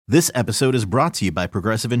This episode is brought to you by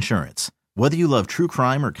Progressive Insurance. Whether you love true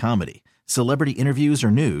crime or comedy, celebrity interviews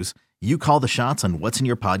or news, you call the shots on what's in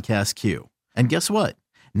your podcast queue. And guess what?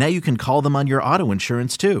 Now you can call them on your auto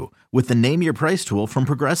insurance too with the Name Your Price tool from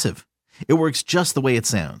Progressive. It works just the way it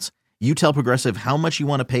sounds. You tell Progressive how much you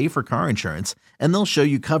want to pay for car insurance, and they'll show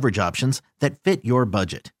you coverage options that fit your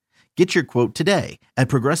budget. Get your quote today at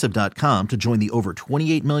Progressive.com to join the over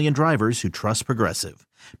 28 million drivers who trust Progressive.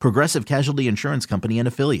 Progressive Casualty Insurance Company and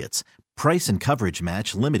Affiliates. Price and coverage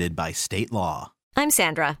match limited by state law. I'm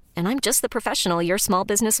Sandra, and I'm just the professional your small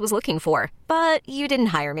business was looking for. But you didn't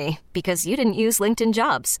hire me because you didn't use LinkedIn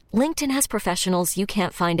Jobs. LinkedIn has professionals you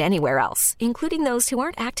can't find anywhere else, including those who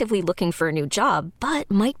aren't actively looking for a new job, but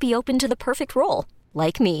might be open to the perfect role,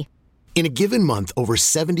 like me. In a given month, over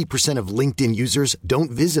 70% of LinkedIn users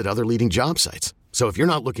don't visit other leading job sites. So if you're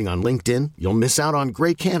not looking on LinkedIn, you'll miss out on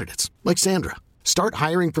great candidates like Sandra. Start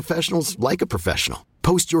hiring professionals like a professional.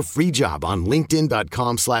 Post your free job on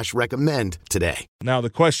linkedin.com/recommend today. Now, the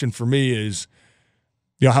question for me is,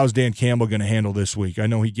 how's Dan Campbell going to handle this week? I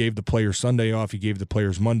know he gave the players Sunday off. He gave the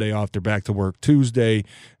players Monday off. They're back to work Tuesday.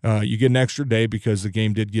 You get an extra day because the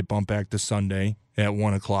game did get bumped back to Sunday at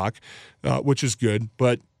 1 o'clock, which is good.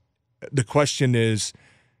 But the question is,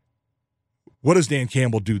 what does Dan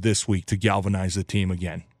Campbell do this week to galvanize the team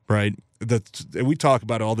again, right? We talk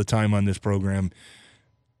about it all the time on this program,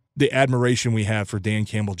 the admiration we have for Dan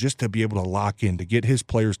Campbell just to be able to lock in, to get his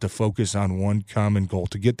players to focus on one common goal,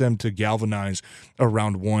 to get them to galvanize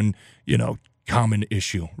around one, common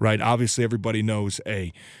issue, right? Obviously, everybody knows,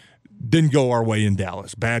 didn't go our way in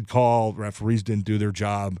Dallas. Bad call, referees didn't do their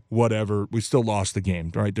job, whatever. We still lost the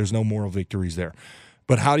game, right? There's no moral victories there.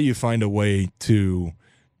 But how do you find a way to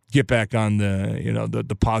get back on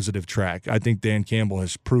the positive track? I think Dan Campbell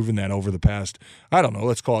has proven that over the past,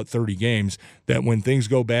 let's call it 30 games, that when things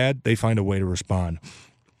go bad, they find a way to respond.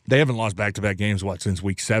 They haven't lost back-to-back games, since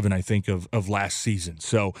week 7, I think, of last season.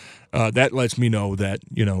 So that lets me know that,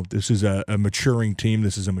 this is a maturing team.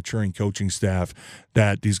 This is a maturing coaching staff,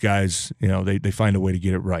 that these guys, they find a way to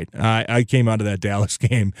get it right. I came out of that Dallas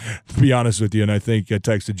game, to be honest with you, and I think I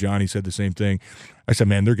texted John. He said the same thing. I said,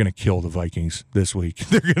 man, they're going to kill the Vikings this week.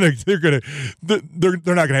 They're not going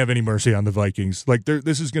to have any mercy on the Vikings.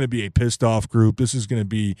 This is going to be a pissed off group. This is going to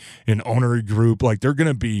be an ornery group. They're going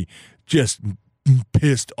to be just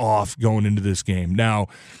pissed off going into this game. Now,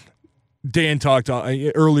 Dan talked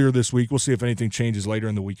earlier this week, we'll see if anything changes later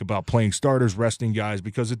in the week, about playing starters, resting guys,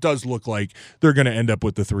 because it does look like they're going to end up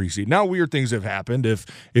with the 3 seed. Now, weird things have happened. If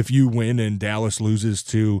you win and Dallas loses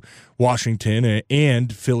to Washington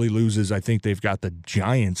and Philly loses, I think they've got the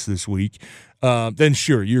Giants this week, then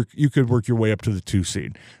sure, you could work your way up to the 2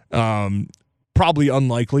 seed. Probably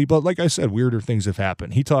unlikely, but like I said, weirder things have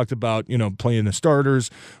happened. He talked about, playing the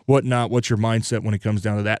starters, whatnot. What's your mindset when it comes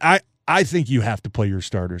down to that? I think you have to play your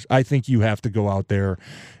starters. I think you have to go out there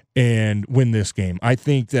and win this game. I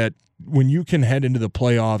think that when you can head into the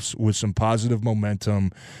playoffs with some positive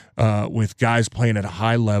momentum, with guys playing at a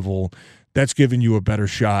high level, that's giving you a better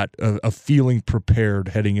shot of feeling prepared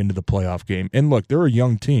heading into the playoff game. And look, they're a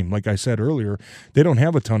young team. Like I said earlier, they don't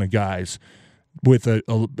have a ton of guys with a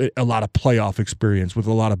lot of playoff experience, with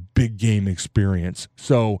a lot of big game experience.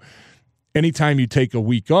 So anytime you take a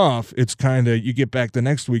week off, it's kind of, you get back the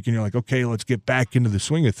next week and you're like, okay, let's get back into the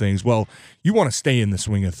swing of things. Well, you want to stay in the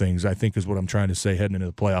swing of things, I think, is what I'm trying to say heading into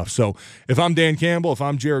the playoffs. So if I'm Dan Campbell, if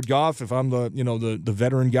I'm Jared Goff, if I'm the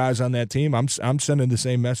veteran guys on that team, I'm sending the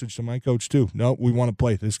same message to my coach too. No, we want to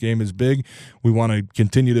play. This game is big. We want to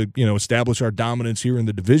continue to establish our dominance here in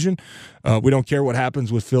the division. We don't care what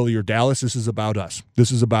happens with Philly or Dallas. This is about us. This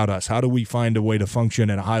is about us. How do we find a way to function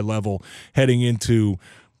at a high level heading into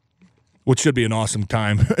what should be an awesome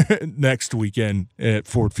time next weekend at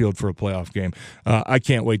Ford Field for a playoff game? I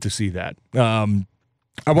can't wait to see that. I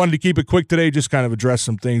wanted to keep it quick today, just kind of address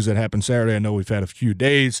some things that happened Saturday. I know we've had a few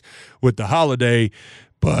days with the holiday,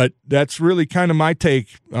 but that's really kind of my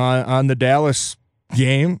take on the Dallas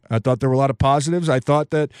game. I thought there were a lot of positives. I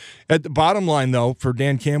thought that at the bottom line, though, for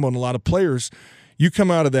Dan Campbell and a lot of players, you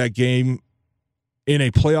come out of that game in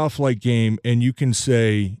a playoff-like game and you can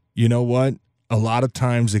say, you know what? A lot of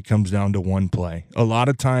times it comes down to one play. A lot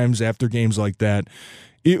of times after games like that,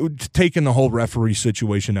 taking the whole referee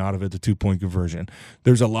situation out of it, the 2-point conversion,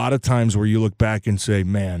 there's a lot of times where you look back and say,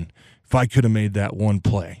 man, if I could have made that one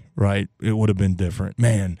play, right, it would have been different.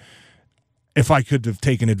 Man, if I could have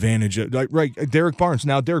taken advantage of, Derek Barnes.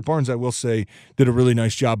 Now, Derek Barnes, I will say, did a really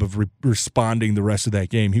nice job of responding the rest of that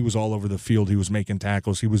game. He was all over the field. He was making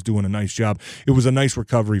tackles. He was doing a nice job. It was a nice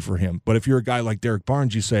recovery for him. But if you're a guy like Derek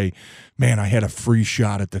Barnes, you say, man, I had a free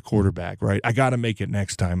shot at the quarterback, right? I got to make it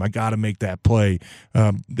next time. I got to make that play.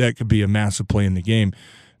 That could be a massive play in the game.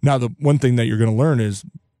 Now, the one thing that you're going to learn is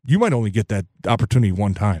you might only get that opportunity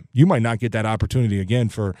one time. You might not get that opportunity again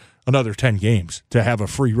for another 10 games to have a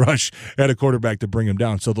free rush at a quarterback to bring him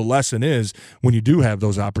down. So the lesson is when you do have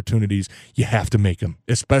those opportunities, you have to make them,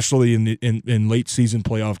 especially in late season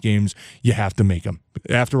playoff games. You have to make them.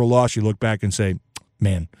 After a loss, you look back and say,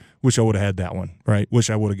 man, wish I would have had that one, right? Wish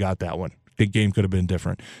I would have got that one. The game could have been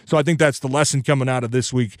different. So I think that's the lesson coming out of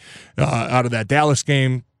this week, out of that Dallas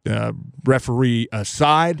game. Referee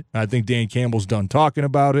aside, I think Dan Campbell's done talking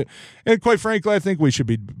about it. And quite frankly, I think we should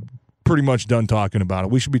be pretty much done talking about it.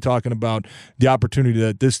 We should be talking about the opportunity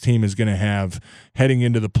that this team is going to have heading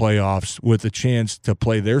into the playoffs with a chance to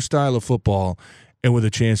play their style of football and with a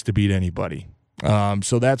chance to beat anybody.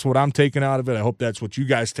 So that's what I'm taking out of it. I hope that's what you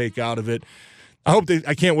guys take out of it.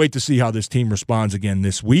 I can't wait to see how this team responds again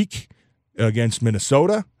this week against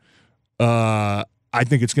Minnesota. I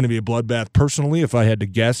think it's going to be a bloodbath personally. If I had to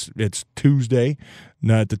guess, it's Tuesday,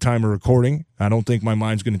 not at the time of recording. I don't think my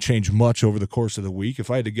mind's going to change much over the course of the week. If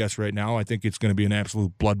I had to guess right now, I think it's going to be an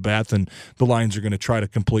absolute bloodbath, and the Lions are going to try to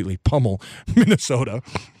completely pummel Minnesota,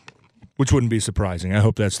 which wouldn't be surprising. I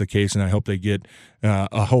hope that's the case, and I hope they get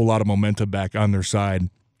a whole lot of momentum back on their side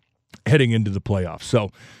heading into the playoffs.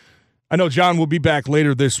 So I know John will be back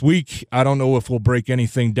later this week. I don't know if we'll break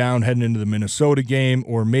anything down heading into the Minnesota game,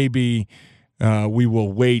 or maybe we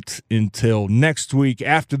will wait until next week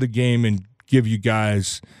after the game and give you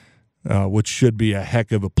guys what should be a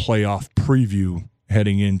heck of a playoff preview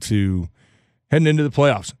heading into the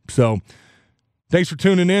playoffs. So thanks for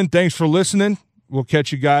tuning in. Thanks for listening. We'll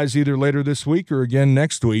catch you guys either later this week or again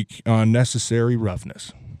next week on Necessary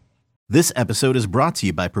Roughness. This episode is brought to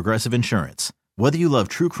you by Progressive Insurance. Whether you love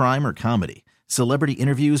true crime or comedy, celebrity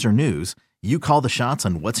interviews or news, you call the shots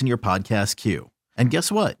on what's in your podcast queue. And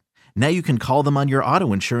guess what? Now you can call them on your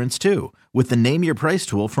auto insurance too with the Name Your Price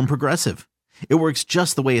tool from Progressive. It works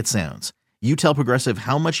just the way it sounds. You tell Progressive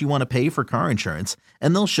how much you want to pay for car insurance,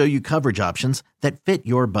 and they'll show you coverage options that fit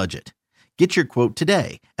your budget. Get your quote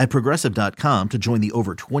today at Progressive.com to join the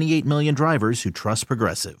over 28 million drivers who trust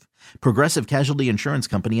Progressive. Progressive Casualty Insurance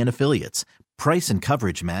Company and Affiliates. Price and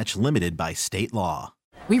coverage match limited by state law.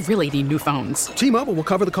 We really need new phones. T-Mobile will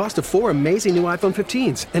cover the cost of 4 amazing new iPhone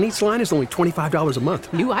 15s, and each line is only $25 a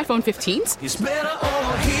month. New iPhone 15s? It's better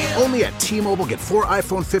over here. Only at T-Mobile, get 4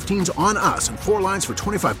 iPhone 15s on us and 4 lines for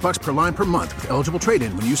 $25 per line per month with eligible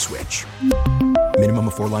trade-in when you switch. Minimum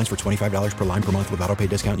of 4 lines for $25 per line per month with autopay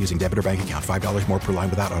discount using debit or bank account. $5 more per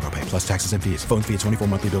line without autopay, plus taxes and fees. Phone fee at 24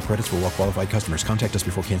 monthly bill credits for well-qualified customers. Contact us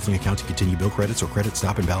before canceling account to continue bill credits or credit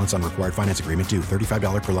stop and balance on required finance agreement due.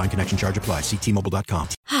 $35 per line connection charge applies. See T-Mobile.com.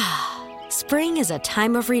 Spring is a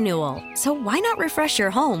time of renewal, so why not refresh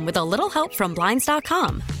your home with a little help from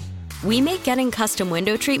Blinds.com? We make getting custom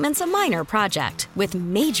window treatments a minor project with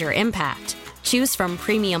major impact. Choose from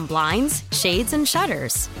premium blinds, shades, and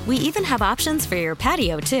shutters. We even have options for your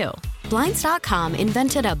patio, too. Blinds.com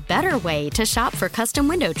invented a better way to shop for custom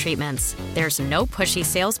window treatments. There's no pushy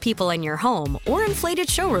salespeople in your home or inflated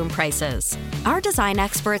showroom prices. Our design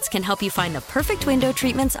experts can help you find the perfect window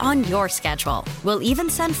treatments on your schedule. We'll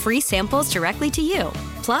even send free samples directly to you.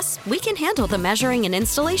 Plus, we can handle the measuring and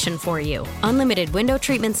installation for you. Unlimited window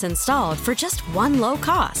treatments installed for just one low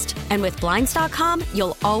cost. And with Blinds.com,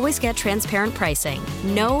 you'll always get transparent pricing.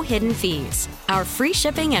 No hidden fees. Our free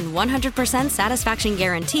shipping and 100% satisfaction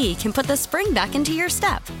guarantee can put the spring back into your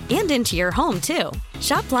step and into your home, too.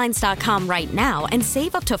 Shop Blinds.com right now and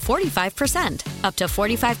save up to 45%. Up to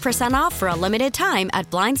 45% off for a limited time at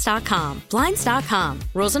Blinds.com. Blinds.com.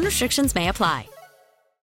 Rules and restrictions may apply.